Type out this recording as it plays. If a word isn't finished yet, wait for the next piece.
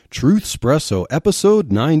Truth Espresso,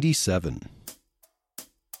 episode 97.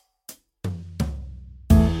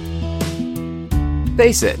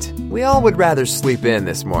 Face it, we all would rather sleep in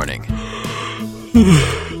this morning.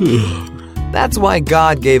 That's why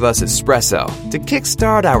God gave us espresso, to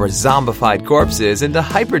kickstart our zombified corpses into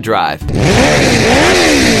hyperdrive.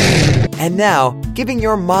 And now, giving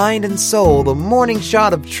your mind and soul the morning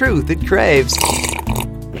shot of truth it craves.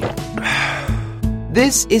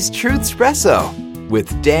 This is Truth Espresso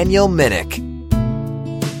with Daniel Minnick.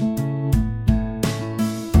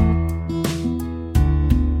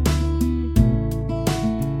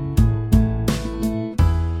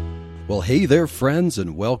 Well, hey there, friends,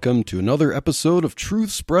 and welcome to another episode of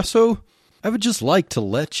Truth Espresso. I would just like to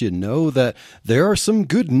let you know that there are some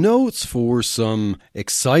good notes for some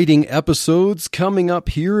exciting episodes coming up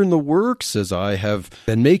here in the works as I have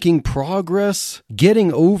been making progress,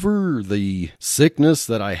 getting over the sickness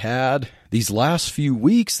that I had these last few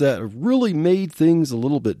weeks that really made things a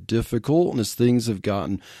little bit difficult. And as things have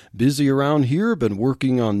gotten busy around here, I've been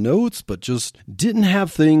working on notes, but just didn't have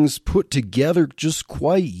things put together just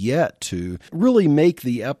quite yet to really make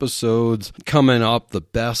the episodes coming up the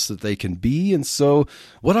best that they can be. And so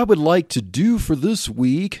what I would like to do for this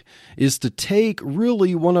week is to take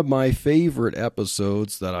really one of my favorite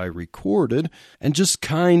episodes that I recorded and just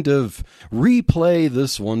kind of replay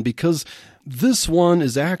this one, because this one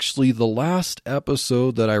is actually the last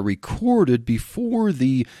episode that I recorded before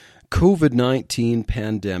the COVID-19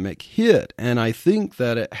 pandemic hit, and I think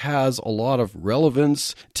that it has a lot of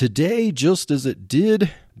relevance today just as it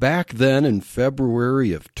did back then in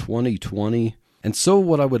February of 2020. And so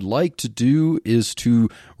what I would like to do is to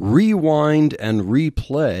rewind and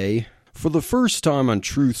replay, for the first time on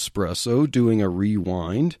Truth Espresso, doing a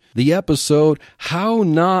rewind, the episode, How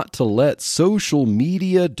Not to Let Social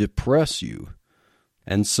Media Depress You.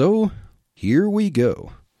 And so, here we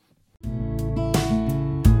go.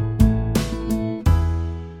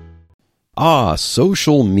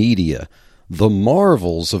 Social media. The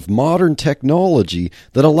marvels of modern technology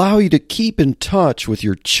that allow you to keep in touch with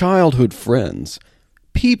your childhood friends.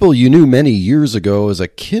 People you knew many years ago as a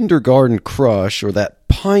kindergarten crush or that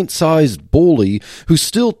pint-sized bully who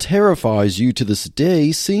still terrifies you to this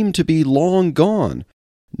day seem to be long gone.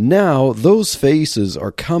 Now those faces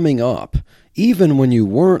are coming up, even when you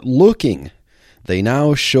weren't looking. They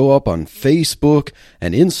now show up on Facebook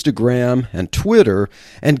and Instagram and Twitter,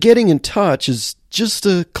 and getting in touch is just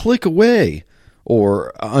a click away,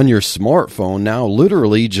 or on your smartphone now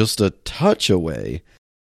literally just a touch away.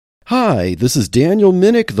 Hi, this is Daniel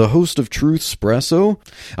Minnick, the host of Truth Espresso.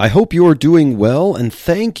 I hope you're doing well, and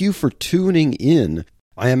thank you for tuning in.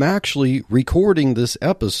 I am actually recording this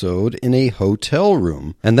episode in a hotel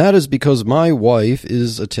room, and that is because my wife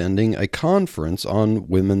is attending a conference on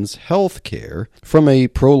women's health care from a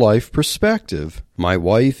pro-life perspective. My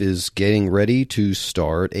wife is getting ready to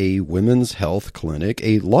start a women's health clinic,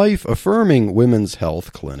 a life-affirming women's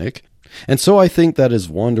health clinic. And so I think that is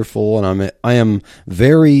wonderful, and I am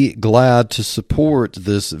very glad to support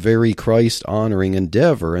this very Christ-honoring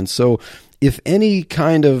endeavor. And so if any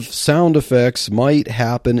kind of sound effects might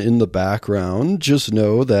happen in the background, just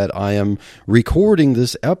know that I am recording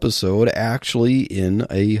this episode actually in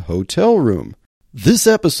a hotel room. This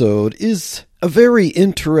episode is a very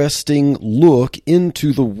interesting look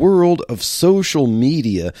into the world of social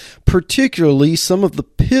media, particularly some of the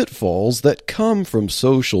pitfalls that come from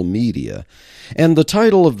social media. And the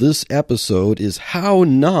title of this episode is How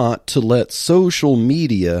Not to Let Social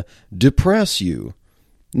Media Depress You.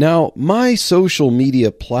 Now, my social media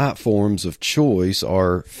platforms of choice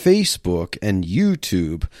are Facebook and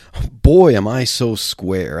YouTube. Boy, am I so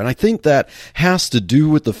square. And I think that has to do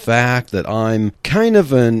with the fact that I'm kind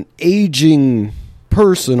of an aging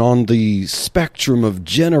person on the spectrum of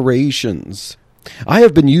generations. I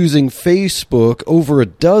have been using Facebook over a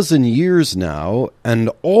dozen years now, and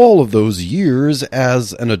all of those years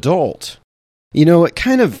as an adult. You know, it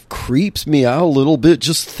kind of creeps me out a little bit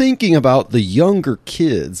just thinking about the younger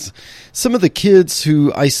kids. Some of the kids who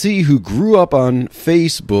I see who grew up on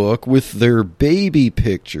Facebook with their baby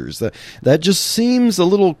pictures. That just seems a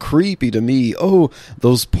little creepy to me. Oh,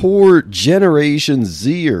 those poor Generation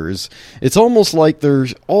Zers. It's almost like they're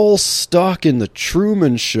all stuck in the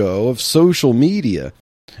Truman Show of social media.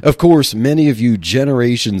 Of course, many of you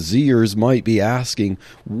Generation Zers might be asking,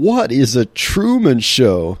 what is a Truman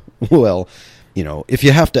Show? Well, you know, if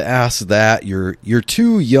you have to ask that, you're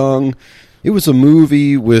too young. It was a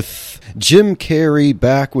movie with Jim Carrey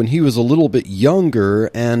back when he was a little bit younger,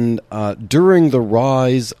 and during the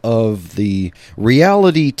rise of the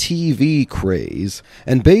reality TV craze.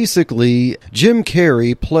 And basically, Jim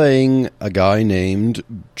Carrey, playing a guy named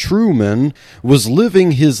Truman, was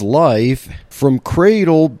living his life from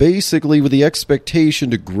cradle, basically with the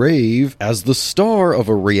expectation to grave, as the star of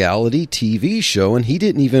a reality TV show, and he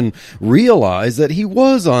didn't even realize that he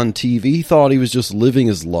was on TV. He thought he was just living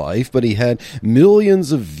his life, but he had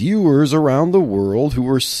millions of viewers around the world who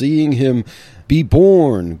were seeing him be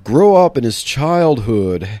born, grow up in his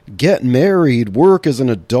childhood, get married, work as an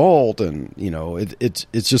adult, and, you know, it's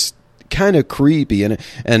just kind of creepy,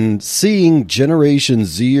 and seeing Generation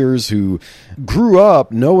Zers who grew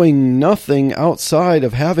up knowing nothing outside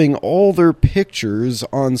of having all their pictures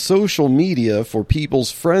on social media for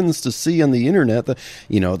people's friends to see on the internet,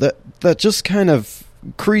 that just kind of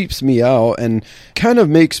creeps me out and kind of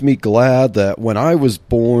makes me glad that when I was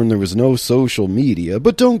born there was no social media.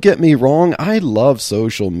 But don't get me wrong, I love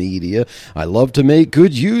social media. I love to make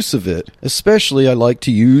good use of it. Especially I like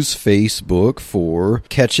to use Facebook for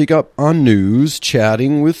catching up on news,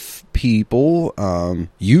 chatting with people,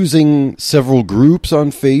 using several groups on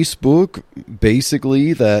Facebook,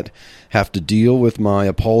 basically, that have to deal with my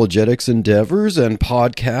apologetics endeavors and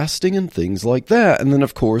podcasting and things like that. And then,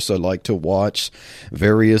 of course, I like to watch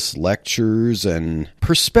various lectures and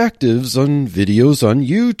perspectives on videos on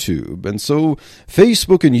YouTube. And so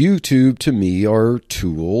Facebook and YouTube, to me, are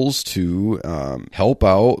tools to help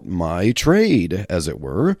out my trade, as it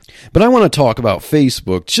were. But I want to talk about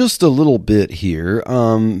Facebook just a little bit here,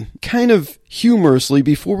 kind of humorously,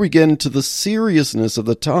 before we get into the seriousness of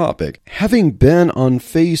the topic. Having been on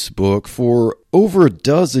Facebook for over a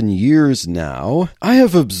dozen years now, I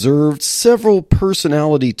have observed several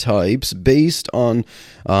personality types based on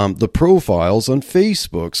the profiles on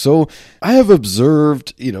Facebook. So I have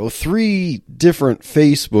observed, 3 different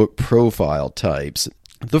Facebook profile types.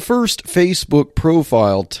 The first Facebook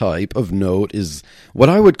profile type of note is what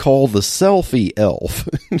I would call the selfie elf.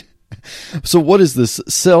 So what is this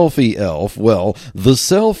selfie elf? Well, the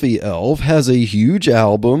selfie elf has a huge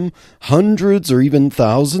album, hundreds or even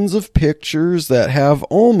thousands of pictures that have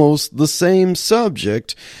almost the same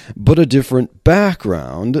subject, but a different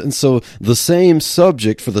background. And so the same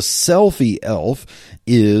subject for the selfie elf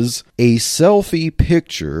is a selfie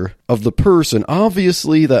picture of the person.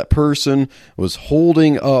 Obviously, that person was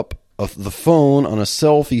holding up the phone on a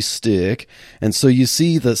selfie stick, and so you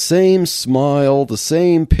see the same smile, the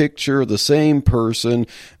same picture, the same person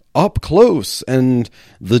up close, and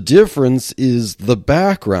the difference is the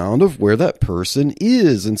background of where that person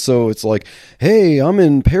is. And so it's like, hey, I'm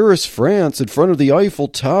in Paris, France, in front of the Eiffel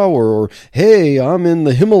Tower, or hey, I'm in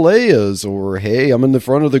the Himalayas, or hey, I'm in the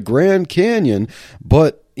front of the Grand Canyon.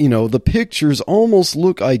 But the pictures almost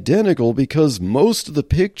look identical because most of the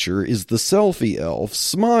picture is the selfie elf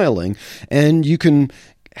smiling, and you can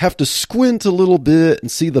have to squint a little bit and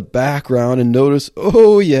see the background and notice,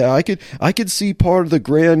 oh yeah, I could see part of the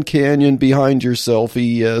Grand Canyon behind your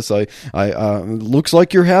selfie. Yes, looks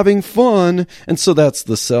like you're having fun. And so that's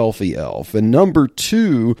the selfie elf. And number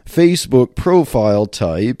 2 Facebook profile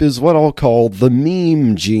type is what I'll call the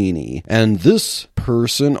meme genie. And this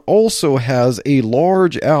person also has a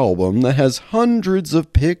large album that has hundreds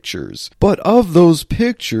of pictures. But of those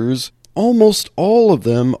pictures, almost all of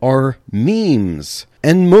them are memes.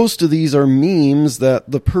 And most of these are memes that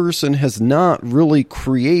the person has not really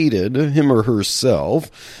created, him or herself.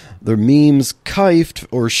 They're memes kifed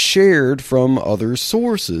or shared from other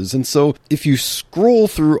sources. And so if you scroll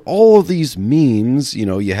through all of these memes,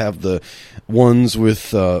 you have the ones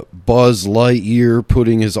with Buzz Lightyear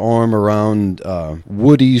putting his arm around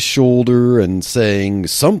Woody's shoulder and saying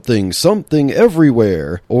something, something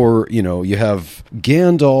everywhere. Or, you have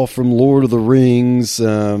Gandalf from Lord of the Rings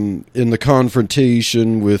in the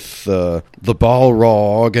confrontation with the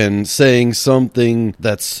Balrog and saying something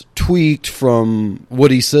that's tweaked from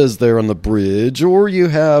what he says there on the bridge. Or you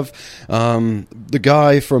have the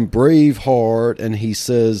guy from Braveheart, and he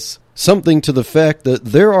says something to the effect that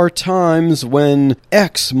there are times when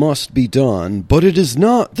X must be done, but it is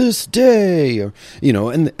not this day.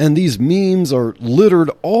 And these memes are littered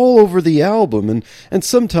all over the album, and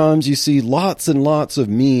sometimes you see lots and lots of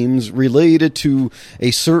memes related to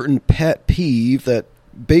a certain pet peeve that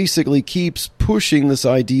basically keeps pushing this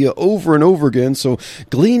idea over and over again. So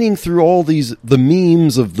gleaning through all the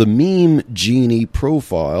memes of the meme genie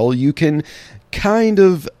profile, you can kind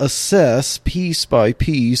of assess piece by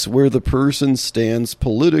piece where the person stands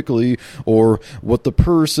politically or what the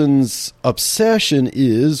person's obsession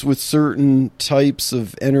is with certain types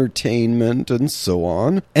of entertainment and so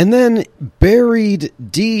on. And then buried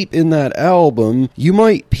deep in that album, you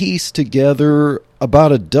might piece together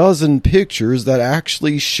about a dozen pictures that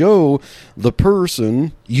actually show the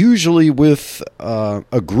person, usually with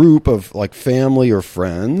a group of like family or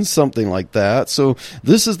friends, something like that. So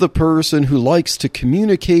this is the person who likes to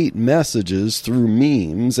communicate messages through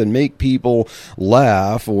memes and make people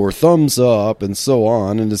laugh or thumbs up and so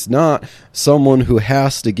on. And it's not someone who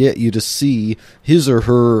has to get you to see his or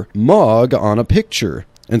her mug on a picture.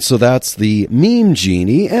 And so that's the meme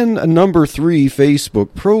genie. And a number 3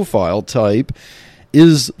 Facebook profile type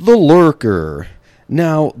is the lurker.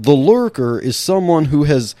 Now, the lurker is someone who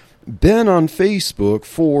has been on Facebook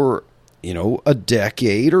for, a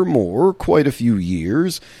decade or more, quite a few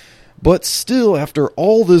years, but still, after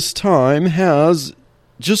all this time, has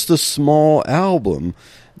just a small album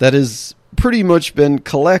that has pretty much been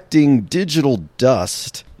collecting digital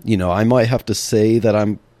dust. I might have to say that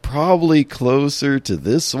I'm probably closer to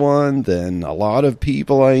this one than a lot of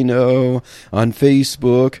people I know on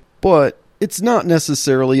Facebook, but it's not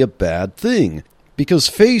necessarily a bad thing, because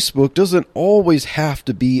Facebook doesn't always have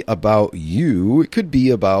to be about you. It could be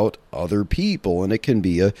about other people, and it can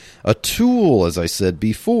be a tool, as I said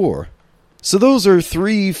before. So those are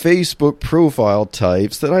 3 Facebook profile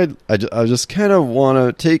types that I just kind of want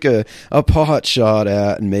to take a pot shot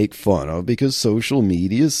at and make fun of, because social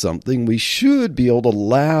media is something we should be able to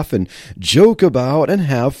laugh and joke about and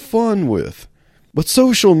have fun with. But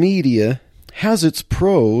social media has its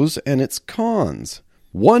pros and its cons.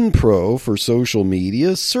 One pro for social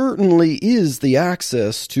media certainly is the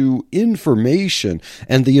access to information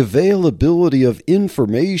and the availability of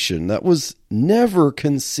information that was never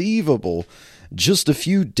conceivable just a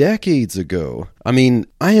few decades ago. I mean,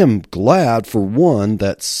 I am glad, for one,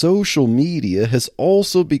 that social media has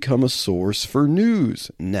also become a source for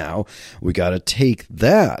news. Now, we got to take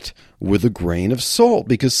that with a grain of salt,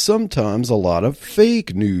 because sometimes a lot of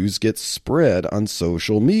fake news gets spread on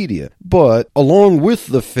social media. But along with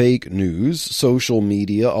the fake news, social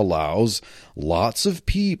media allows lots of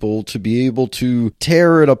people to be able to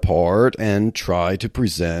tear it apart and try to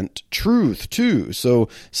present truth too. So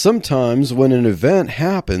sometimes when an event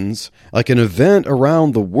happens, like an event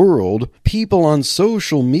around the world, people on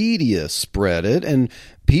social media spread it, and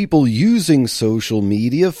people using social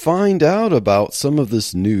media find out about some of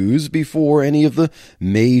this news before any of the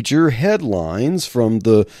major headlines from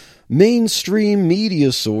the mainstream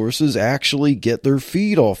media sources actually get their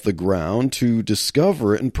feet off the ground to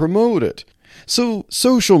discover it and promote it. So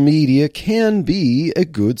social media can be a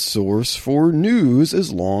good source for news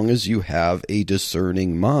as long as you have a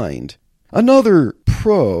discerning mind. Another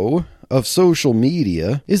pro of social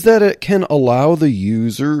media is that it can allow the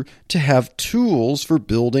user to have tools for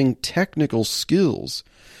building technical skills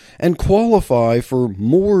and qualify for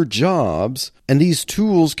more jobs, and these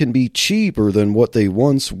tools can be cheaper than what they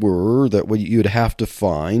once were, that what you'd have to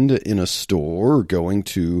find in a store or going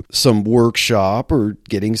to some workshop or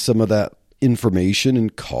getting some of that information in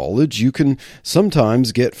college. You can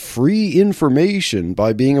sometimes get free information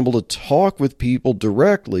by being able to talk with people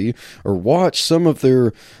directly or watch some of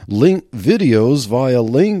their link videos via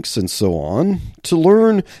links and so on to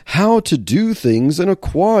learn how to do things and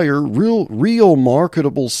acquire real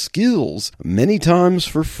marketable skills, many times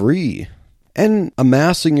for free. And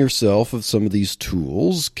amassing yourself of some of these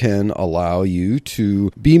tools can allow you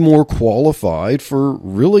to be more qualified for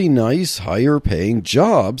really nice, higher paying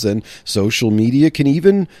jobs. And social media can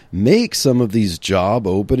even make some of these job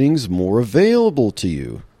openings more available to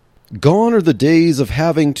you. Gone are the days of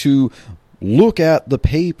having to look at the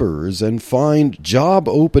papers and find job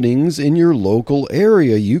openings in your local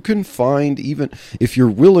area. You can find, even if you're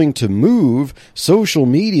willing to move, social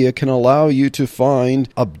media can allow you to find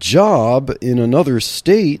a job in another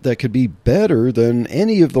state that could be better than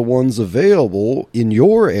any of the ones available in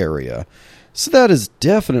your area. So that is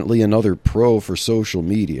definitely another pro for social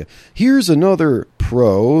media. Here's another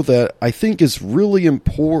pro that I think is really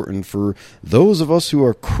important for those of us who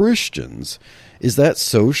are Christians, is that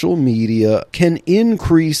social media can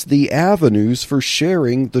increase the avenues for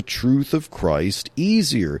sharing the truth of Christ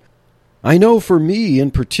easier. I know for me in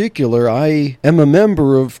particular, I am a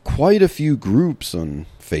member of quite a few groups on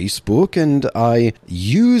Facebook, and I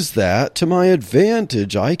use that to my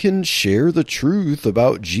advantage. I can share the truth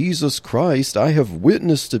about Jesus Christ. I have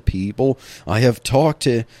witnessed to people. I have talked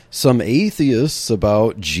to some atheists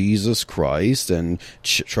about Jesus Christ and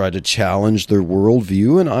tried to challenge their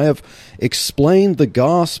worldview, and I have explained the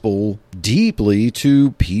gospel deeply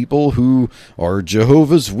to people who are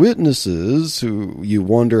Jehovah's Witnesses, who you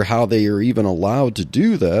wonder how they are even allowed to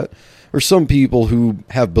do that, or some people who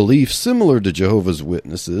have beliefs similar to Jehovah's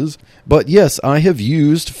Witnesses. But yes, I have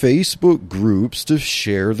used Facebook groups to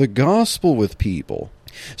share the gospel with people.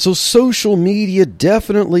 So social media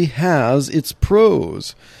definitely has its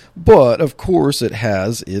pros, but of course it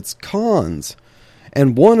has its cons.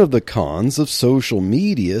 And one of the cons of social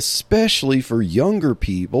media, especially for younger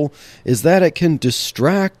people, is that it can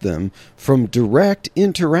distract them from direct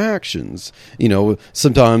interactions. You know,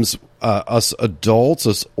 sometimes us adults,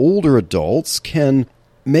 us older adults, can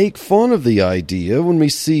make fun of the idea when we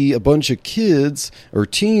see a bunch of kids or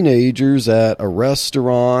teenagers at a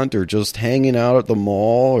restaurant or just hanging out at the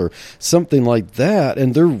mall or something like that,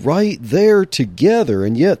 and they're right there together,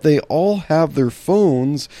 and yet they all have their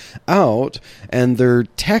phones out and they're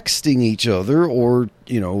texting each other or,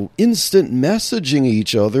 instant messaging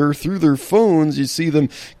each other through their phones. You see them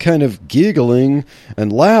kind of giggling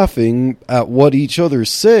and laughing at what each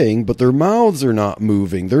other's saying, but their mouths are not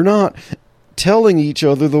moving. They're not telling each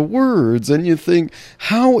other the words, and you think,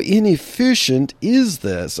 how inefficient is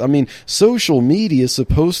this? I mean, social media is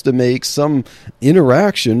supposed to make some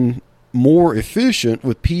interaction more efficient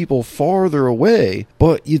with people farther away,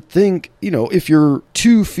 but you'd think, if you're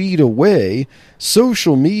 2 feet away,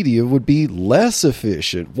 social media would be less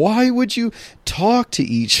efficient. Why would you talk to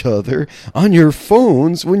each other on your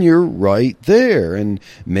phones when you're right there? And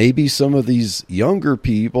maybe some of these younger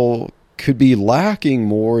people could be lacking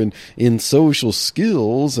more in social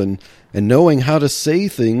skills and knowing how to say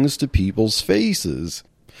things to people's faces.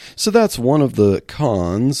 So that's one of the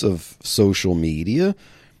cons of social media.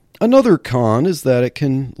 Another con is that it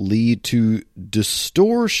can lead to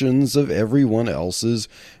distortions of everyone else's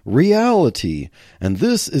reality. And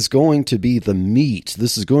this is going to be the meat.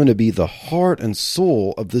 This is going to be the heart and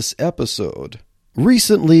soul of this episode.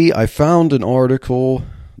 Recently, I found an article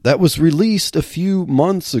that was released a few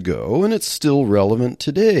months ago, and it's still relevant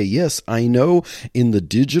today. Yes, I know in the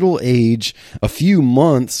digital age, a few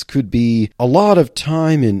months could be a lot of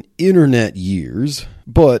time in internet years,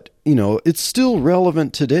 but, it's still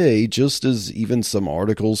relevant today, just as even some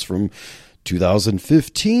articles from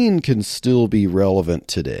 2015 can still be relevant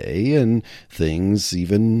today, and things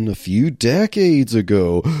even a few decades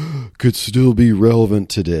ago could still be relevant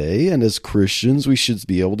today. And as Christians, we should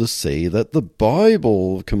be able to say that the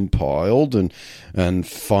Bible compiled and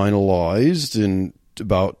finalized in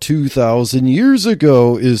about 2,000 years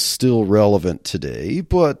ago is still relevant today.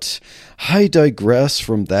 But I digress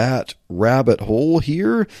from that rabbit hole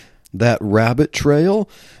here, that rabbit trail.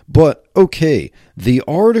 But okay, the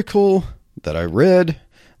article that I read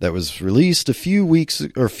that was released a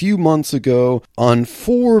few months ago on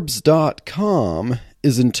Forbes.com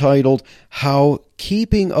is entitled "How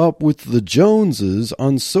Keeping Up with the Joneses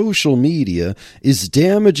on Social Media is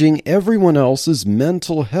Damaging Everyone Else's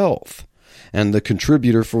Mental Health." And the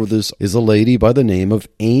contributor for this is a lady by the name of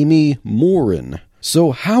Amy Morin.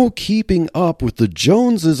 So how keeping up with the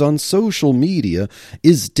Joneses on social media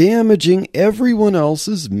is damaging everyone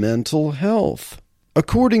else's mental health.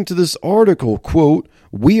 According to this article, quote,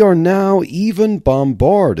 "We are now even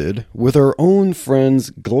bombarded with our own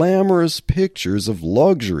friends' glamorous pictures of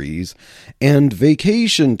luxuries and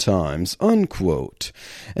vacation times," unquote.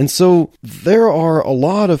 And so there are a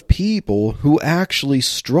lot of people who actually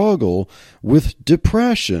struggle with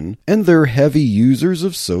depression, and they're heavy users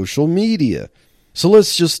of social media. So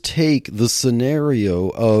let's just take the scenario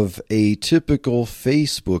of a typical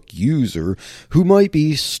Facebook user who might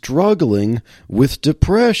be struggling with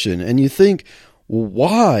depression. And you think,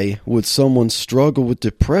 why would someone struggle with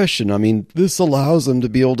depression? I mean, this allows them to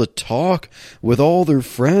be able to talk with all their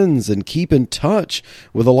friends and keep in touch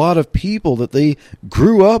with a lot of people that they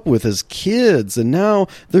grew up with as kids. And now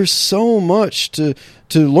there's so much to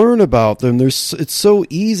learn about them. It's so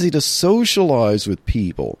easy to socialize with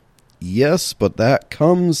people. Yes, but that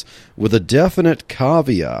comes with a definite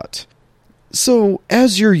caveat. So,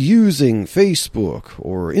 as you're using Facebook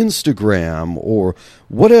or Instagram or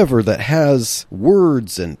whatever that has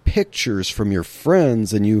words and pictures from your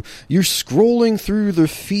friends, and you're scrolling through the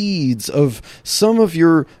feeds of some of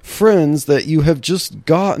your friends that you have just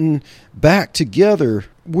gotten back together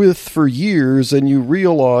with for years, and you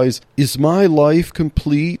realize, is my life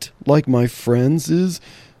complete like my friends' is?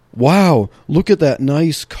 Wow, look at that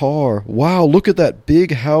nice car. Wow, look at that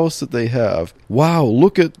big house that they have. Wow,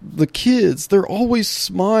 look at the kids. They're always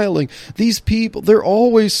smiling. These people, they're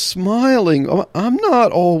always smiling. I'm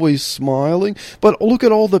not always smiling, but look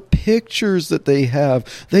at all the pictures that they have.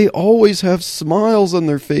 They always have smiles on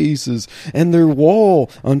their faces. And their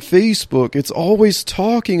wall on Facebook, it's always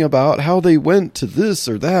talking about how they went to this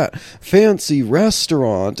or that fancy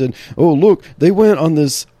restaurant. And, oh, look, they went on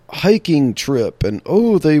this hiking trip, and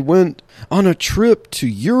oh, they went on a trip to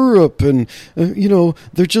Europe, and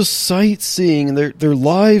they're just sightseeing, and their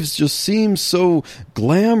lives just seem so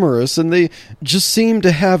glamorous, and they just seem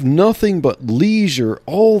to have nothing but leisure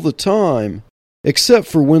all the time. Except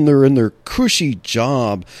for when they're in their cushy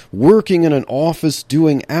job, working in an office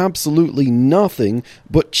doing absolutely nothing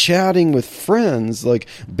but chatting with friends. Like,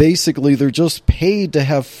 basically they're just paid to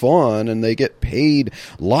have fun, and they get paid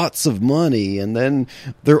lots of money, and then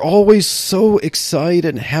they're always so excited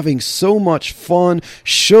and having so much fun,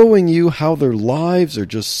 showing you how their lives are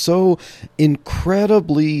just so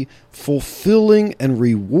incredibly fulfilling and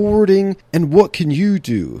rewarding. And what can you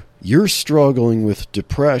do? You're struggling with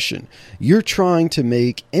depression. You're trying to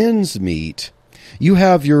make ends meet. You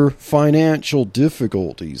have your financial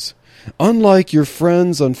difficulties. Unlike your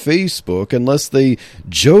friends on Facebook, unless they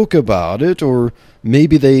joke about it, or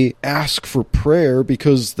maybe they ask for prayer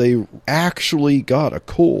because they actually got a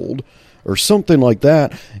cold or something like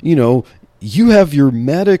that, you have your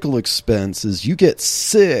medical expenses. You get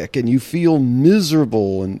sick and you feel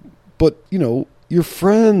miserable, but your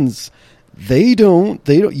friends, you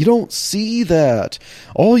don't see that.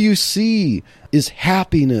 All you see is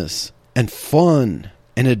happiness and fun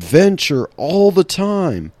and adventure all the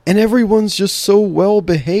time. And everyone's just so well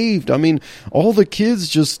behaved. I mean, all the kids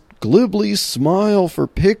just glibly smile for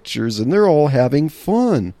pictures, and they're all having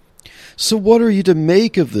fun. So what are you to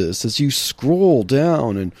make of this as you scroll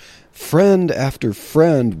down, and friend after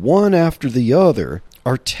friend, one after the other,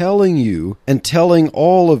 are telling you and telling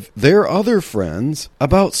all of their other friends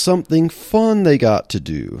about something fun they got to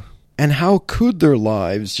do? And how could their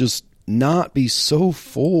lives just not be so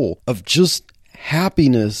full of just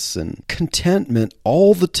happiness and contentment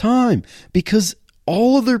all the time? Because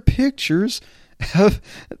all of their pictures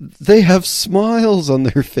have smiles on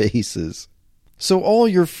their faces. So all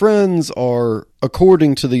your friends are,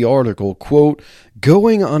 according to the article, quote,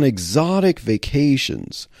 going on exotic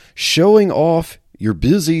vacations, showing off your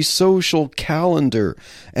busy social calendar,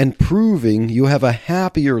 and proving you have a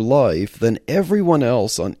happier life than everyone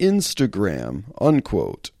else on Instagram,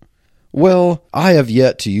 unquote. Well, I have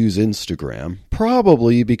yet to use Instagram,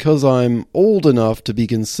 probably because I'm old enough to be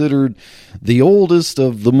considered the oldest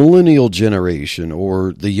of the millennial generation,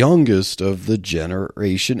 or the youngest of the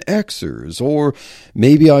Generation Xers, or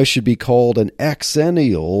maybe I should be called an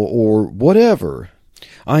Xennial, or whatever.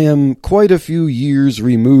 I am quite a few years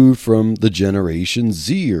removed from the Generation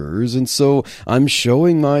Zers, and so I'm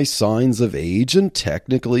showing my signs of age, and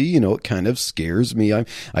technically, it kind of scares me.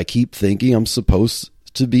 I keep thinking I'm supposed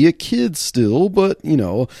to be a kid still, but,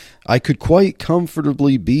 I could quite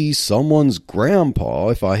comfortably be someone's grandpa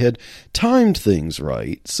if I had timed things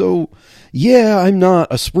right. So, yeah, I'm not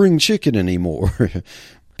a spring chicken anymore.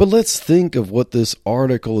 But let's think of what this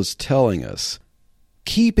article is telling us.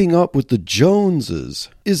 Keeping up with the Joneses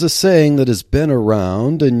is a saying that has been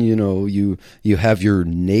around, and you have your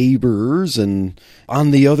neighbors, and on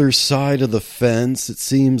the other side of the fence it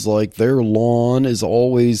seems like their lawn is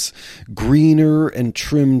always greener and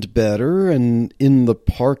trimmed better, and in the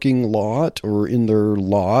parking lot or in their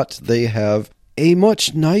lot they have a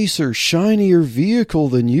much nicer, shinier vehicle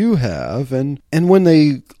than you have, and when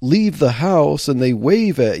they leave the house and they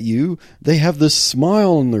wave at you, they have this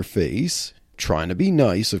smile on their face. Trying to be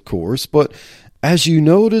nice, of course, but as you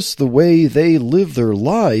notice the way they live their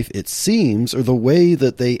life, it seems, or the way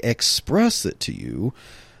that they express it to you,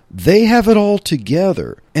 they have it all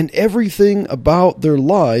together, and everything about their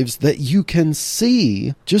lives that you can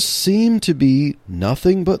see just seem to be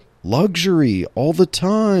nothing but luxury all the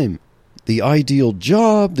time. The ideal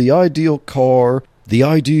job, the ideal car, the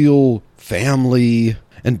ideal family,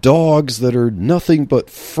 and dogs that are nothing but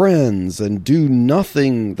friends and do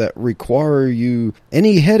nothing that require you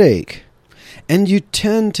any headache. And you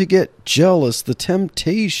tend to get jealous. The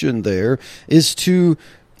temptation there is to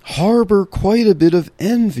harbor quite a bit of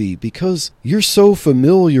envy because you're so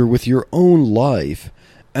familiar with your own life,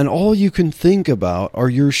 and all you can think about are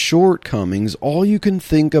your shortcomings. All you can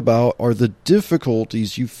think about are the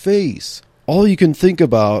difficulties you face. All you can think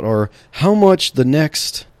about are how much the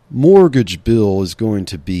next mortgage bill is going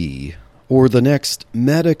to be, or the next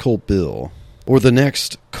medical bill, or the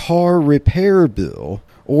next car repair bill,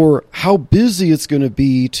 or how busy it's going to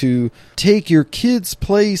be to take your kids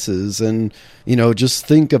places. And, just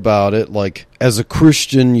think about it like as a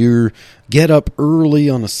Christian, you get up early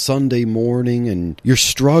on a Sunday morning and you're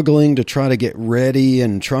struggling to try to get ready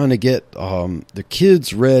and trying to get the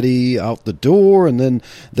kids ready out the door, and then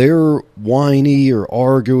they're whiny or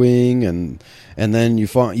arguing, and then you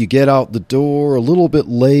get out the door a little bit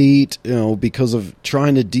late, because of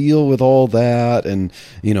trying to deal with all that, and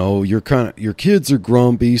your kids are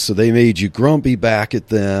grumpy, so they made you grumpy back at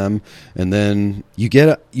them, and then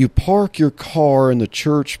you park your car in the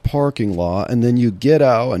church parking lot, and then you get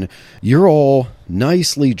out and you're all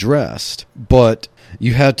nicely dressed, but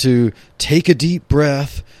you had to take a deep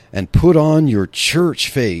breath and put on your church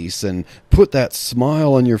face and put that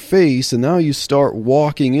smile on your face, and now you start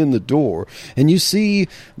walking in the door, and you see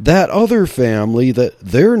that other family that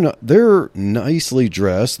they're nicely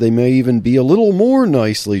dressed. They may even be a little more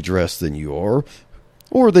nicely dressed than you are,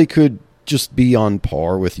 or they could just be on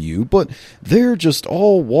par with you, but they're just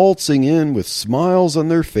all waltzing in with smiles on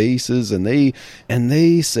their faces, and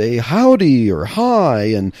they say howdy or hi,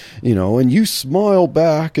 and you smile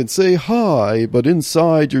back and say hi, but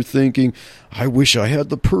inside you're thinking, I wish I had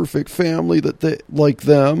the perfect family like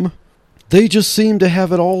them. They just seem to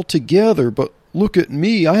have it all together, but look at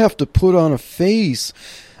me, I have to put on a face.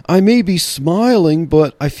 I may be smiling,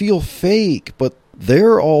 but I feel fake, but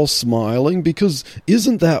they're all smiling, because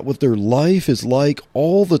isn't that what their life is like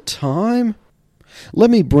all the time?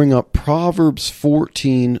 Let me bring up Proverbs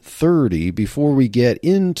 14:30 before we get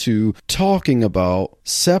into talking about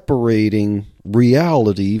separating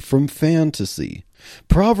reality from fantasy.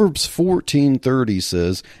 Proverbs 14:30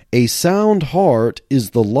 says, "A sound heart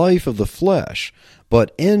is the life of the flesh,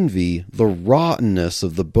 but envy the rottenness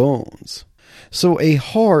of the bones." So a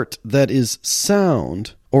heart that is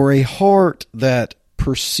sound, or a heart that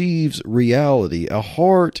perceives reality, a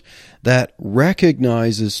heart that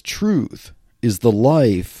recognizes truth, is the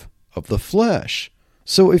life of the flesh.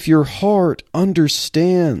 So if your heart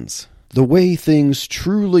understands the way things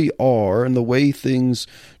truly are and the way things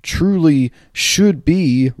truly should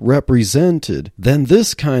be represented, then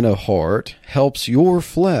this kind of heart helps your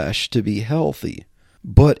flesh to be healthy.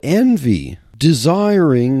 But envy,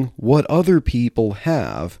 desiring what other people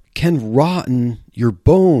have, can rotten your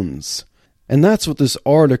bones. And that's what this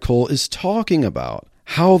article is talking about.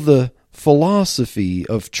 How the philosophy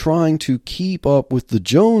of trying to keep up with the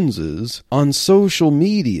Joneses on social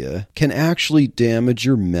media can actually damage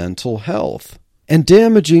your mental health. And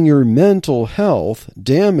damaging your mental health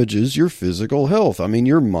damages your physical health. I mean,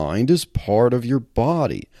 your mind is part of your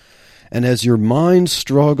body. And as your mind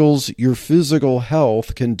struggles, your physical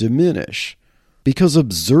health can diminish. Because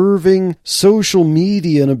observing social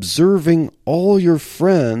media and observing all your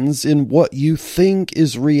friends in what you think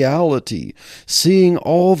is reality, seeing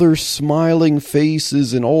all their smiling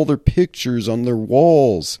faces and all their pictures on their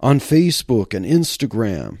walls on Facebook and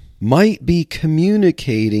Instagram, might be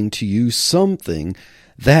communicating to you something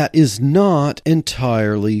that is not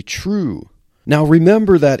entirely true. Now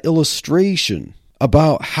remember that illustration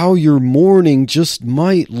about how your morning just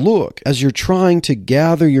might look as you're trying to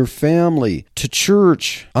gather your family to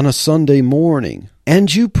church on a Sunday morning.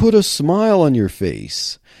 And you put a smile on your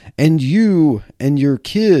face, and you and your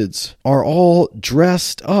kids are all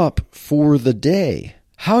dressed up for the day.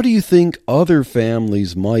 How do you think other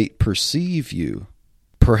families might perceive you?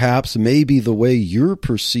 Perhaps maybe the way you're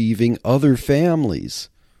perceiving other families.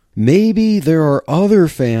 Maybe there are other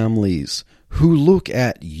families who look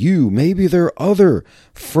at you. Maybe there are other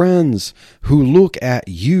friends who look at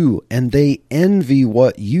you and they envy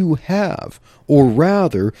what you have, or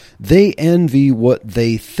rather, they envy what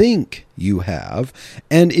they think you have.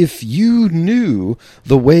 And if you knew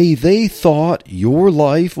the way they thought your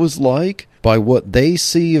life was like by what they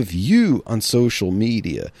see of you on social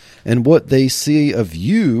media and what they see of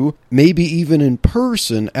you, maybe even in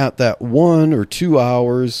person at that 1 or 2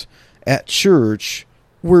 hours at church,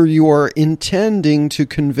 where you are intending to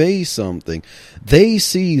convey something, they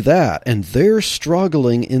see that and they're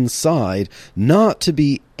struggling inside not to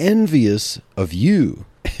be envious of you.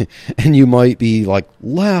 And you might be like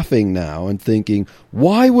laughing now and thinking,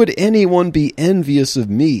 why would anyone be envious of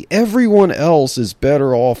me? Everyone else is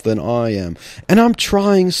better off than I am. And I'm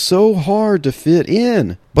trying so hard to fit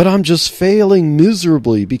in, but I'm just failing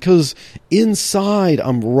miserably because inside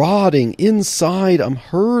I'm rotting, inside I'm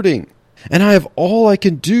hurting. And I have all I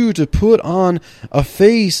can do to put on a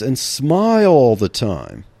face and smile all the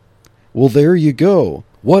time. Well, there you go.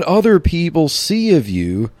 What other people see of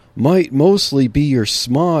you might mostly be your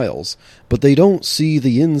smiles, but they don't see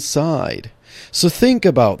the inside. So think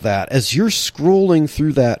about that as you're scrolling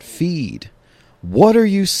through that feed. What are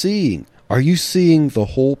you seeing? Are you seeing the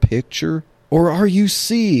whole picture? Or are you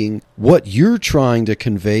seeing what you're trying to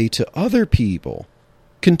convey to other people?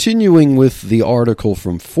 Continuing with the article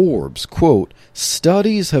from Forbes, quote,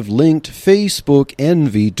 studies have linked Facebook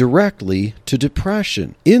envy directly to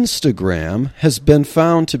depression. Instagram has been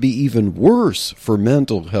found to be even worse for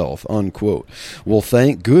mental health, unquote. Well,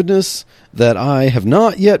 thank goodness that I have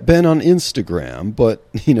not yet been on Instagram, but,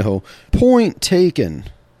 point taken.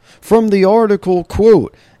 From the article,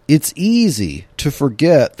 quote, it's easy to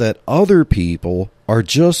forget that other people are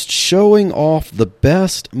just showing off the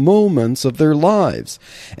best moments of their lives,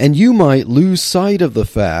 and you might lose sight of the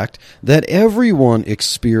fact that everyone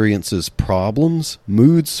experiences problems,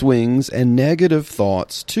 mood swings, and negative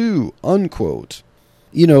thoughts too, unquote.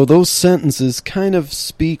 Those sentences kind of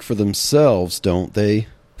speak for themselves, don't they?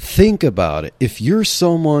 Think about it. If you're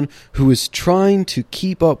someone who is trying to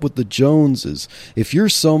keep up with the Joneses, if you're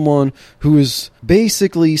someone who is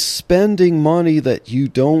basically spending money that you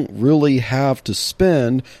don't really have to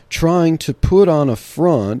spend, trying to put on a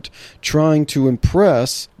front, trying to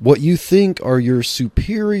impress what you think are your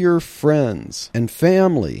superior friends and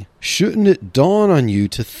family, shouldn't it dawn on you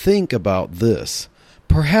to think about this?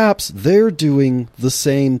 Perhaps they're doing the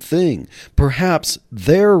same thing. Perhaps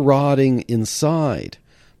they're rotting inside.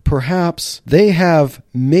 Perhaps they have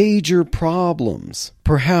major problems.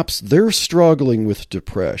 Perhaps they're struggling with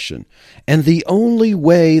depression. And the only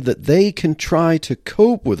way that they can try to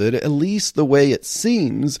cope with it, at least the way it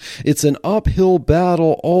seems, it's an uphill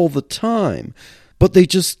battle all the time. But they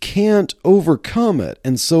just can't overcome it.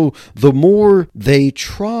 And so the more they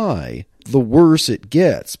try, the worse it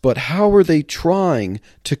gets. But how are they trying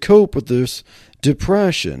to cope with this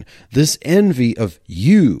depression? This envy of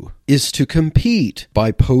you is to compete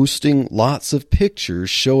by posting lots of pictures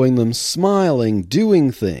showing them smiling,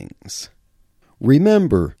 doing things.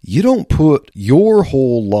 Remember, you don't put your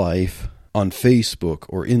whole life on Facebook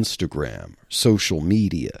or Instagram, social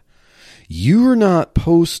media. You're not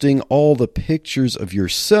posting all the pictures of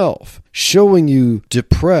yourself, showing you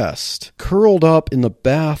depressed, curled up in the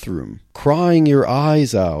bathroom, crying your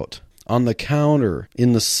eyes out, on the counter,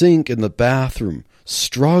 in the sink in the bathroom,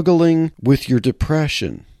 struggling with your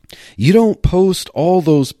depression. You don't post all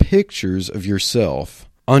those pictures of yourself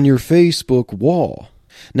on your Facebook wall.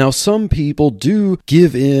 Now, some people do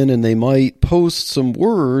give in and they might post some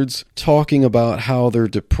words talking about how they're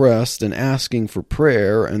depressed and asking for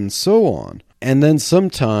prayer and so on. And then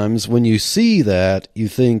sometimes when you see that, you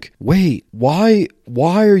think, wait, why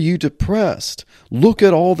are you depressed? Look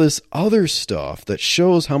at all this other stuff that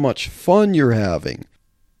shows how much fun you're having.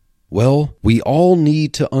 Well, we all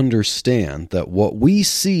need to understand that what we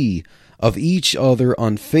see of each other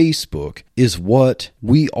on Facebook is what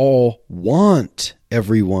we all want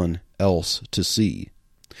everyone else to see.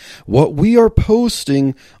 What we are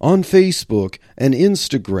posting on Facebook and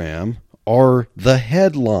Instagram are the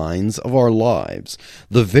headlines of our lives,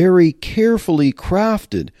 the very carefully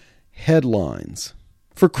crafted headlines.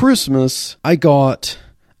 For Christmas, I got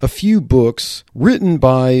a few books written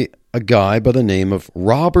by a guy by the name of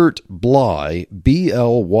Robert Bly,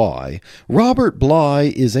 B-L-Y. Robert Bly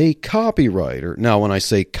is a copywriter. Now, when I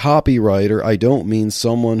say copywriter, I don't mean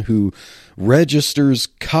someone who registers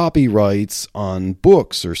copyrights on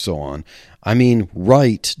books or so on. I mean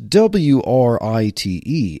write,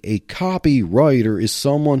 W-R-I-T-E. A copywriter is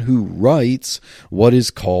someone who writes what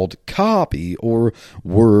is called copy, or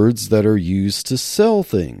words that are used to sell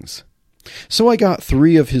things. So I got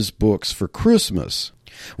 3 of his books for Christmas.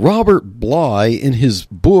 Robert Bly, in his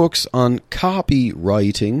books on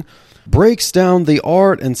copywriting, breaks down the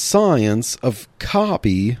art and science of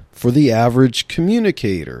copy for the average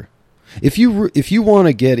communicator. If you want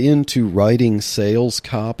to get into writing sales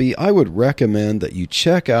copy, I would recommend that you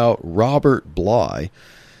check out Robert Bly.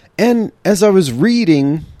 And as I was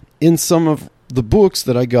reading in some of the books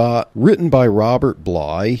that I got written by Robert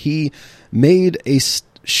Bly, he made a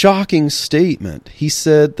shocking statement. He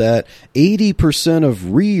said that 80%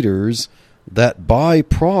 of readers that buy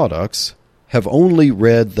products have only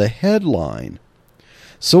read the headline.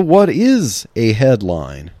 So what is a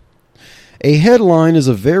headline? A headline is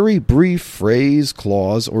a very brief phrase,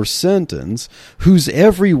 clause, or sentence whose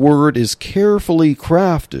every word is carefully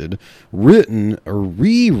crafted, written, or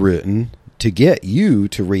rewritten to get you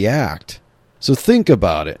to react. So think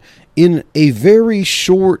about it. In a very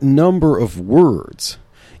short number of words,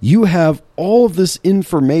 you have all of this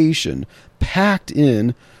information packed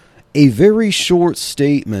in a very short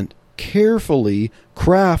statement, carefully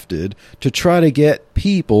crafted to try to get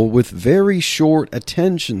people with very short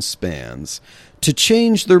attention spans to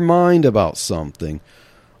change their mind about something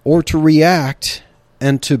or to react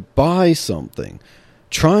and to buy something,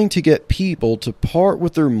 trying to get people to part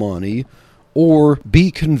with their money or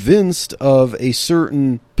be convinced of a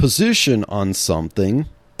certain position on something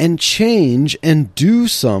and change and do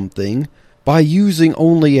something by using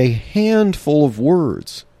only a handful of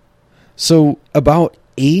words. So about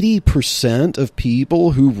 80% of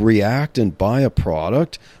people who react and buy a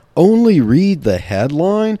product only read the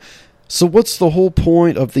headline. So what's the whole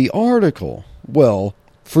point of the article? Well,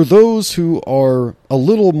 for those who are a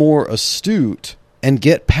little more astute and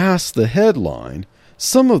get past the headline,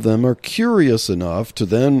 some of them are curious enough to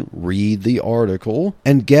then read the article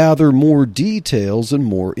and gather more details and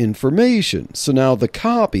more information. So now the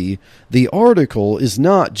copy, the article, is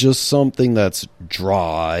not just something that's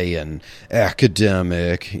dry and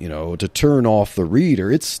academic, to turn off the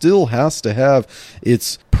reader. It still has to have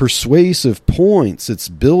its persuasive points, its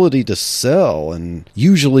ability to sell, and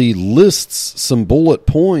usually lists some bullet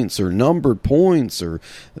points or numbered points or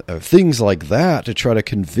things like that to try to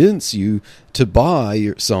convince you to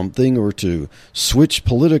buy something or to switch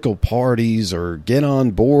political parties or get on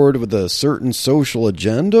board with a certain social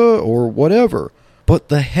agenda or whatever. But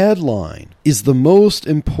the headline is the most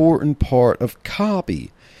important part of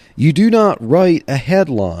copy. You do not write a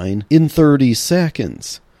headline in 30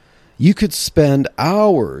 seconds. You could spend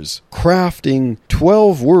hours crafting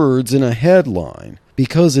 12 words in a headline,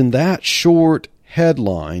 because in that short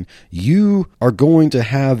headline, you are going to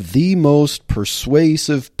have the most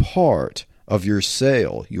persuasive part of your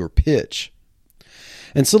sale, your pitch.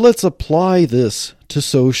 And so let's apply this to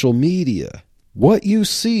social media. What you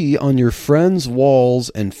see on your friends' walls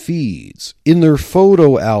and feeds, in their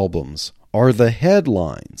photo albums, are the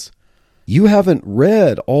headlines. You haven't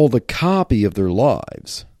read all the copy of their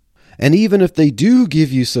lives. And even if they do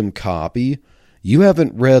give you some copy, you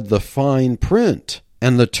haven't read the fine print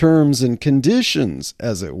and the terms and conditions,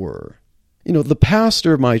 as it were. The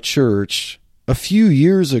pastor of my church a few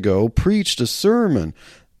years ago preached a sermon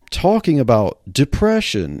talking about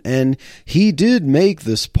depression, and he did make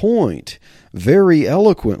this point very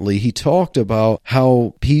eloquently. He talked about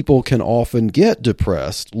how people can often get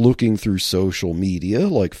depressed looking through social media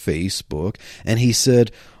like Facebook, and he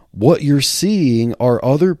said, what you're seeing are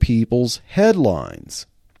other people's headlines.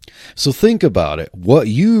 So think about it. What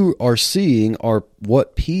you are seeing are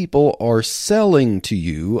what people are selling to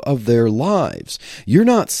you of their lives. You're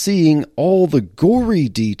not seeing all the gory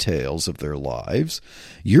details of their lives.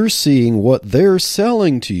 You're seeing what they're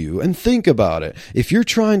selling to you. And think about it. If you're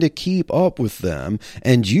trying to keep up with them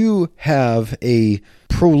and you have a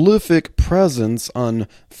prolific presence on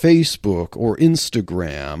Facebook or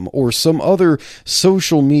Instagram or some other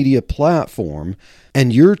social media platform,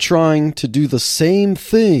 and you're trying to do the same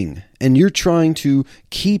thing, and you're trying to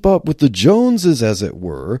keep up with the Joneses, as it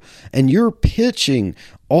were, and you're pitching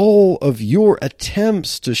all of your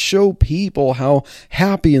attempts to show people how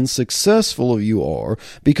happy and successful you are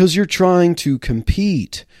because you're trying to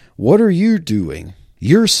compete, what are you doing?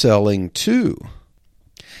 You're selling too.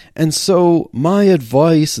 And so my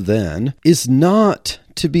advice then is not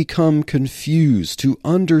to become confused, to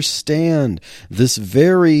understand this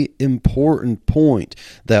very important point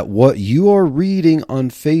that what you are reading on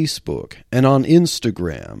Facebook and on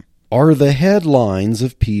Instagram are the headlines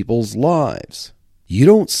of people's lives. You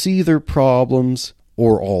don't see their problems,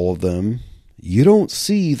 or all of them. You don't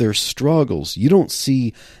see their struggles. You don't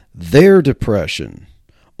see their depression.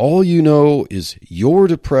 All you know is your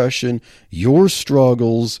depression, your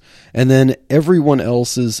struggles, and then everyone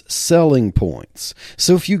else's selling points.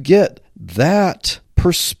 So if you get that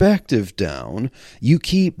perspective down, you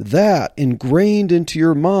keep that ingrained into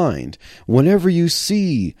your mind whenever you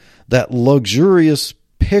see that luxurious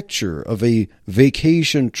picture of a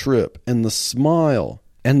vacation trip and the smile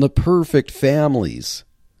and the perfect families.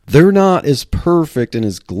 They're not as perfect and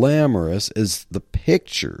as glamorous as the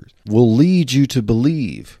picture will lead you to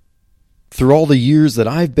believe. Through all the years that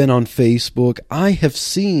I've been on Facebook, I have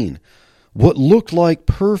seen what looked like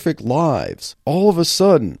perfect lives. All of a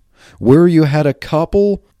sudden, where you had a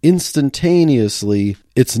couple, instantaneously,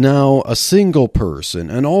 it's now a single person,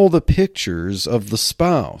 and all the pictures of the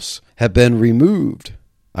spouse have been removed.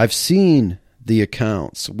 I've seen the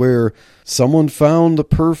accounts where someone found the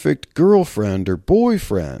perfect girlfriend or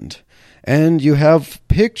boyfriend, and you have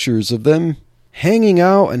pictures of them hanging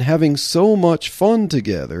out and having so much fun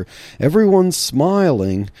together. Everyone's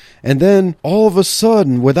smiling, and then all of a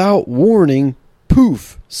sudden, without warning,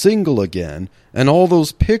 poof, single again, and all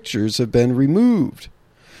those pictures have been removed.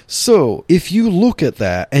 So, if you look at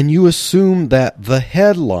that and you assume that the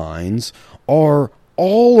headlines are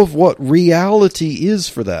all of what reality is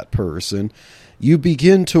for that person, you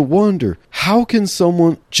begin to wonder, How can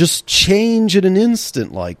someone just change in an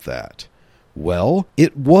instant like that? Well,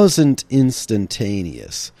 it wasn't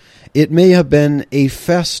instantaneous. It may have been a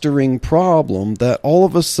festering problem that all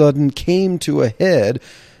of a sudden came to a head.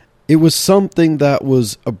 It was something that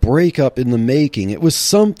was a breakup in the making. It was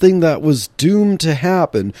something that was doomed to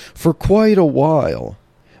happen for quite a while.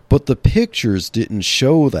 But the pictures didn't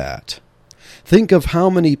show that. Think of how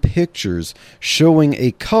many pictures showing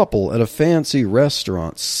a couple at a fancy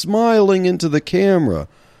restaurant smiling into the camera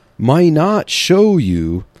might not show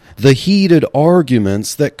you the heated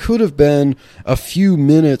arguments that could have been a few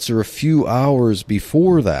minutes or a few hours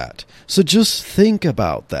before that. So just think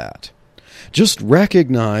about that. Just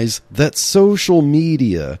recognize that social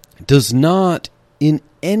media does not in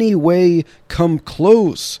any way come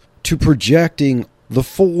close to projecting the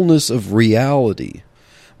fullness of reality.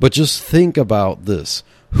 But just think about this.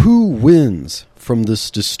 Who wins from this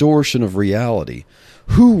distortion of reality?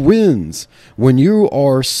 Who wins when you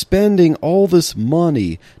are spending all this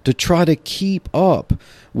money to try to keep up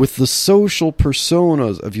with the social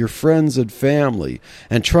personas of your friends and family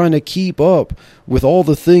and trying to keep up with all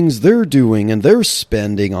the things they're doing and they're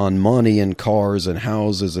spending on money and cars and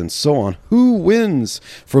houses and so on? Who wins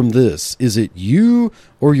from this? Is it you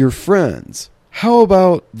or your friends? How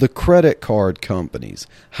about the credit card companies?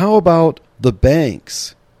 How about the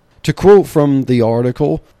banks? To quote from the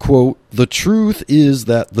article, quote, "The truth is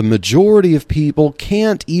that the majority of people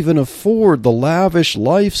can't even afford the lavish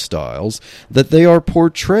lifestyles that they are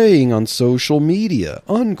portraying on social media,"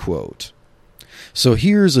 unquote. So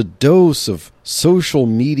here's a dose of social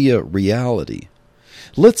media reality.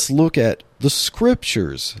 Let's look at the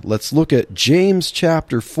scriptures. Let's look at James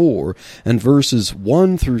chapter 4 and verses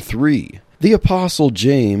 1 through 3. The Apostle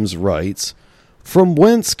James writes, "From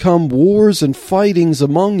whence come wars and fightings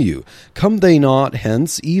among you? Come they not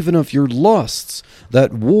hence even of your lusts,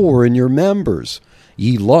 that war in your members?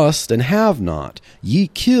 Ye lust and have not. Ye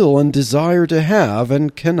kill and desire to have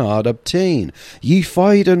and cannot obtain. Ye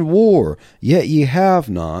fight and war, yet ye have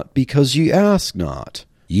not, because ye ask not.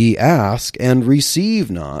 Ye ask and receive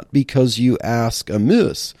not, because you ask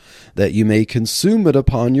amiss, that you may consume it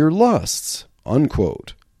upon your lusts."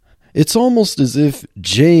 Unquote. It's almost as if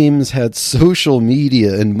James had social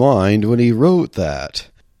media in mind when he wrote that.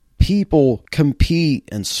 People compete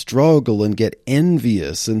and struggle and get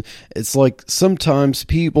envious, and it's like sometimes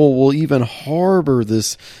people will even harbor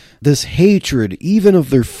this hatred, even of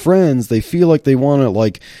their friends. They feel like they want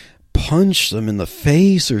to punch them in the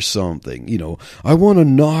face or something. I want to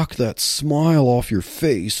knock that smile off your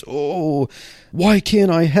face. Oh, why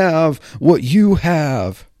can't I have what you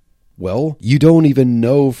have? Well, you don't even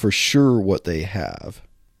know for sure what they have.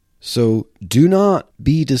 So do not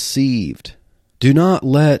be deceived. Do not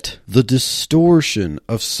let the distortion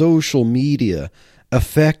of social media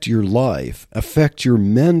affect your life, affect your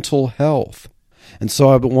mental health. And so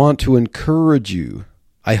I want to encourage you.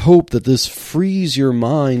 I hope that this frees your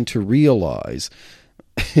mind to realize,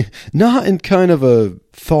 not in kind of a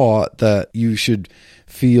thought that you should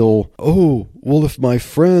feel, oh, well, if my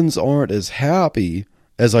friends aren't as happy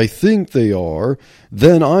as I think they are,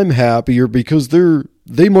 then I'm happier because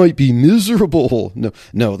they might be miserable.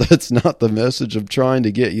 No, that's not the message I'm trying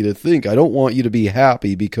to get you to think. I don't want you to be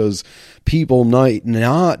happy because people might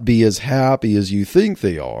not be as happy as you think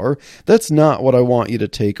they are. That's not what I want you to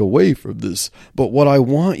take away from this. But what I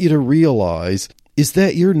want you to realize is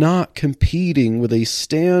that you're not competing with a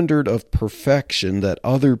standard of perfection that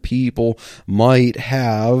other people might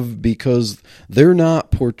have because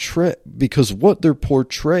because what they're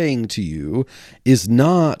portraying to you is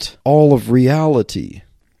not all of reality.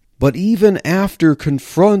 But even after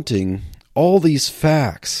confronting all these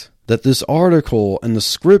facts that this article and the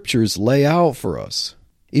scriptures lay out for us,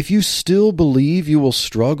 if you still believe you will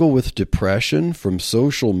struggle with depression from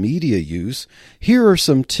social media use, here are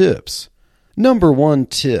some tips. Number 1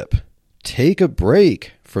 tip, take a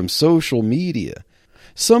break from social media.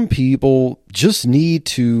 Some people just need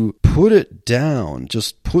to put it down.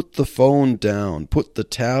 Just put the phone down, put the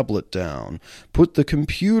tablet down, put the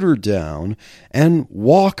computer down, and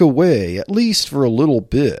walk away, at least for a little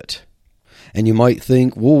bit. And you might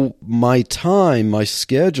think, well, my time, my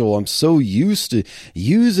schedule, I'm so used to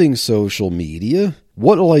using social media.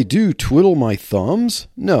 What'll I do, twiddle my thumbs?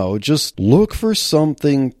 No, just look for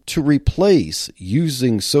something to replace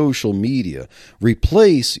using social media.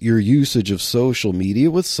 Replace your usage of social media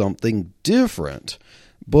with something different,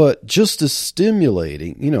 but just as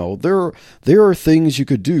stimulating. There are things you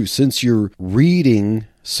could do. Since you're reading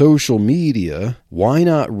social media, why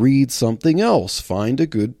not read something else? Find a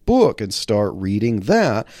good book and start reading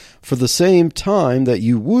that for the same time that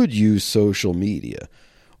you would use social media.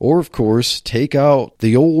 Or, of course, take out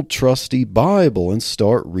the old trusty Bible and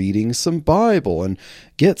start reading some Bible and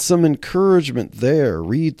get some encouragement there.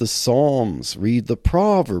 Read the Psalms, read the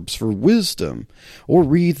Proverbs for wisdom, or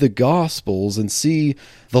read the Gospels and see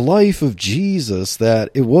the life of Jesus, that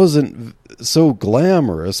it wasn't so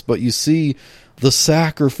glamorous, but you see the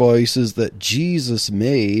sacrifices that Jesus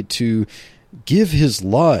made to give his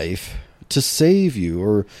life to save you.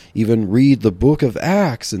 Or even read the book of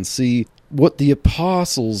Acts and see what the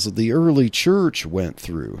apostles of the early church went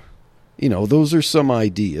through. Those are some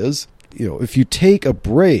ideas. If you take a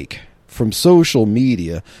break from social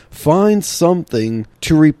media, find something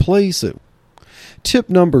to replace it. Tip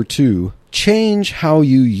number 2, change how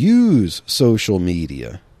you use social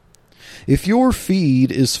media. If your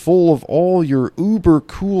feed is full of all your uber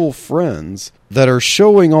cool friends that are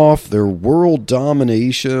showing off their world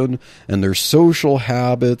domination and their social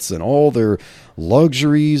habits and all their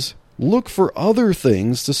luxuries, look for other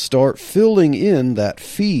things to start filling in that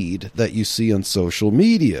feed that you see on social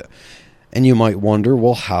media. And you might wonder,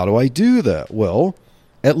 well, how do I do that? Well,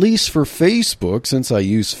 at least for Facebook, since I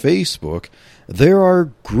use Facebook, there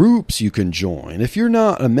are groups you can join. If you're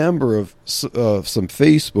not a member of some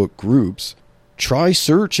Facebook groups, try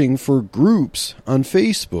searching for groups on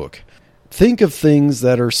Facebook. Think of things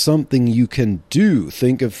that are something you can do.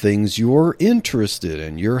 Think of things you're interested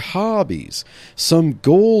in, your hobbies, some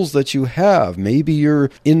goals that you have. Maybe you're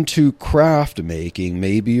into craft making.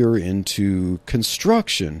 Maybe you're into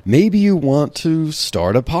construction. Maybe you want to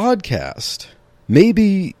start a podcast.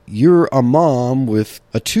 Maybe you're a mom with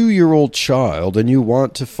a 2-year-old child and you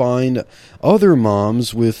want to find other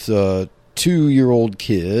moms with 2-year-old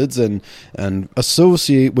kids and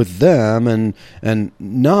associate with them and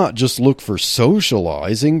not just look for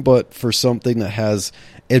socializing, but for something that has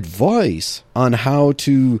advice on how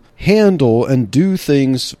to handle and do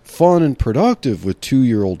things fun and productive with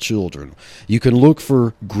 2-year-old children. You can look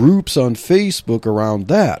for groups on Facebook around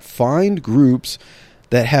that. Find groups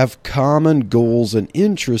that have common goals and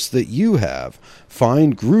interests that you have.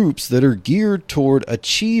 Find groups that are geared toward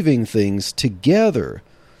achieving things together.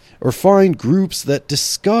 Or find groups that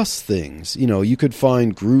discuss things. You could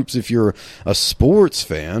find groups, if you're a sports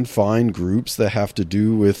fan, find groups that have to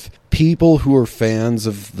do with people who are fans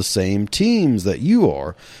of the same teams that you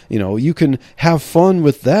are. You can have fun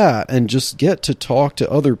with that and just get to talk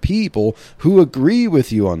to other people who agree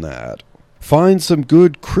with you on that. Find some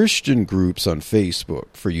good Christian groups on Facebook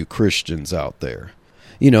for you Christians out there.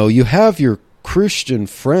 You have your Christian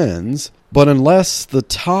friends, but unless the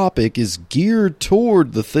topic is geared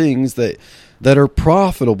toward the things that are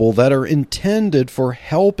profitable, that are intended for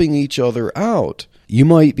helping each other out, you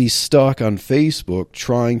might be stuck on Facebook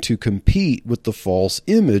trying to compete with the false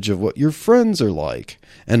image of what your friends are like,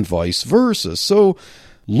 and vice versa. So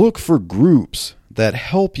look for groups that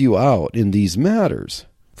help you out in these matters.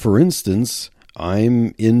 For instance,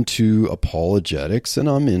 I'm into apologetics and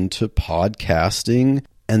I'm into podcasting.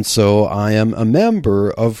 And so I am a member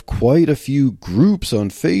of quite a few groups on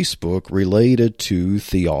Facebook related to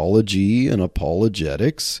theology and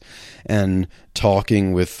apologetics and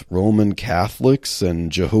talking with Roman Catholics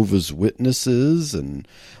and Jehovah's Witnesses and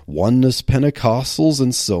Oneness Pentecostals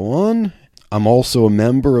and so on. I'm also a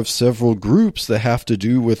member of several groups that have to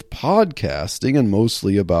do with podcasting and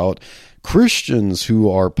mostly about Christians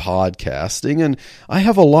who are podcasting, and I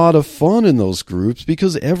have a lot of fun in those groups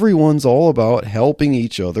because everyone's all about helping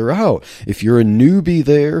each other out. If you're a newbie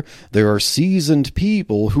there are seasoned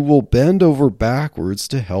people who will bend over backwards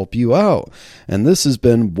to help you out. And this has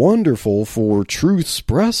been wonderful for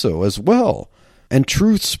Truthspresso as well. And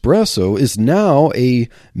Truthspresso is now a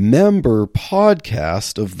member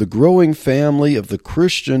podcast of the growing family of the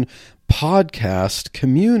Christian podcast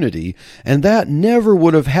community, and that never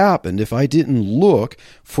would have happened if I didn't look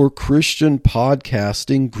for Christian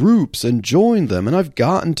podcasting groups and join them. And I've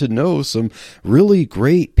gotten to know some really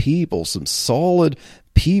great people, some solid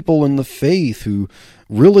people in the faith who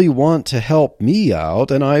really want to help me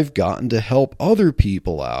out, and I've gotten to help other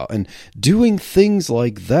people out. And doing things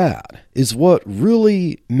like that is what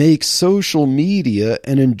really makes social media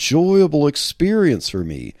an enjoyable experience for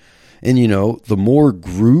me. And the more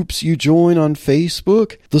groups you join on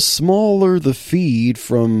Facebook, the smaller the feed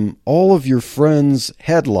from all of your friends'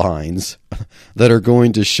 headlines that are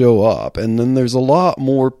going to show up. And then there's a lot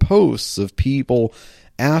more posts of people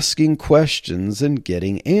asking questions and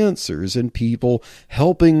getting answers and people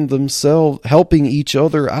helping each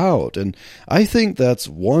other out. And I think that's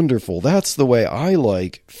wonderful. That's the way I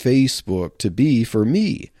like Facebook to be for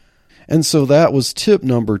me. And so that was tip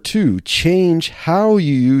number 2, change how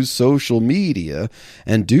you use social media,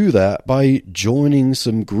 and do that by joining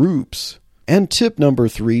some groups And tip number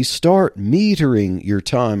 3, start metering your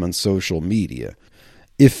time on social media.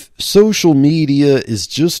 If social media is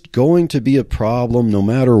just going to be a problem no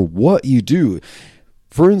matter what you do,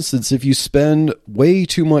 for instance, if you spend way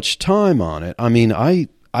too much time on it,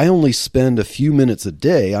 I only spend a few minutes a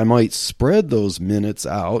day. I might spread those minutes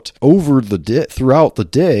out over throughout the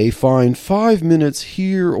day, find 5 minutes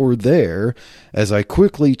here or there as I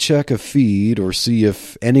quickly check a feed or see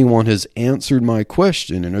if anyone has answered my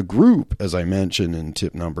question in a group, as I mentioned in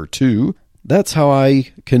tip number 2. That's how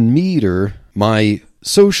I can meter my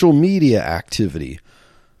social media activity.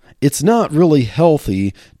 It's not really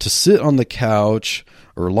healthy to sit on the couch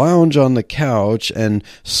or lounge on the couch and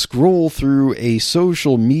scroll through a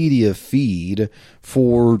social media feed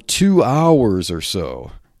for 2 hours or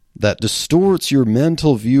so. That distorts your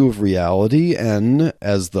mental view of reality and,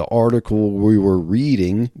 as the article we were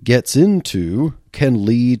reading gets into, can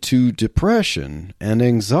lead to depression and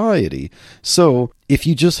anxiety. So, if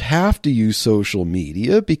you just have to use social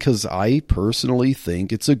media, because I personally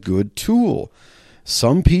think it's a good tool.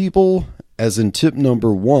 Some people, as in tip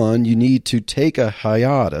number 1, you need to take a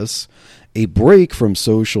hiatus, a break from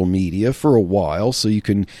social media for a while so you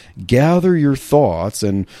can gather your thoughts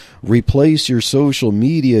and replace your social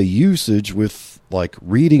media usage with like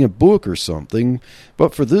reading a book or something.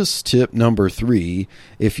 But for this tip number 3,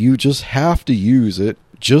 if you just have to use it,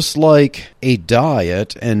 just like a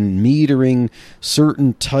diet and metering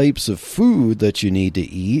certain types of food that you need to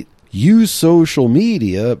eat, use social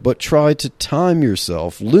media, but try to time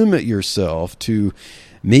yourself, limit yourself to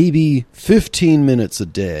maybe 15 minutes a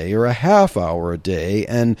day or a half hour a day.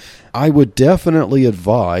 And I would definitely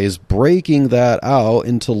advise breaking that out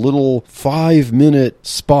into little 5-minute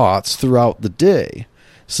spots throughout the day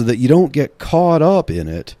so that you don't get caught up in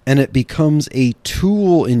it and it becomes a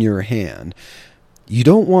tool in your hand. You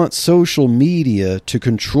don't want social media to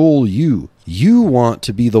control you. You want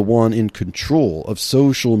to be the one in control of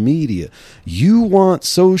social media. You want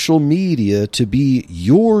social media to be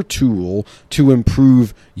your tool to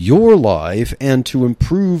improve your life and to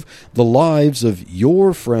improve the lives of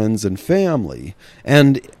your friends and family,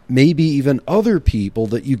 and maybe even other people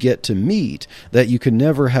that you get to meet that you can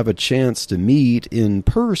never have a chance to meet in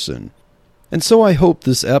person. And so I hope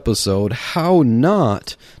this episode, How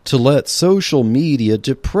Not to Let Social Media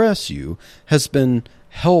Depress You, has been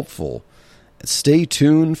helpful. Stay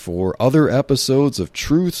tuned for other episodes of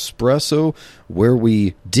Truth Espresso where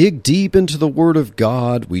we dig deep into the Word of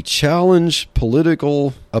God, we challenge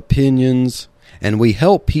political opinions, and we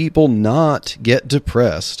help people not get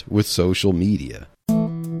depressed with social media.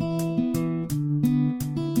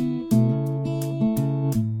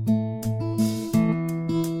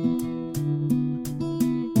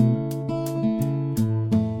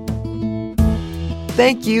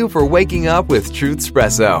 Thank you for waking up with Truth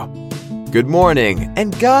Espresso. Good morning,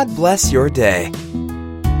 and God bless your day.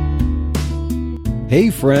 Hey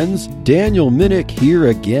friends, Daniel Minnick here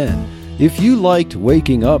again. If you liked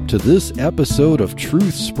waking up to this episode of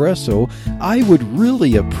Truth Espresso, I would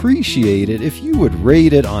really appreciate it if you would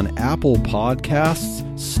rate it on Apple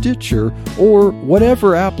Podcasts, Stitcher, or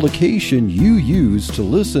whatever application you use to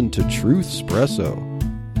listen to Truth Espresso.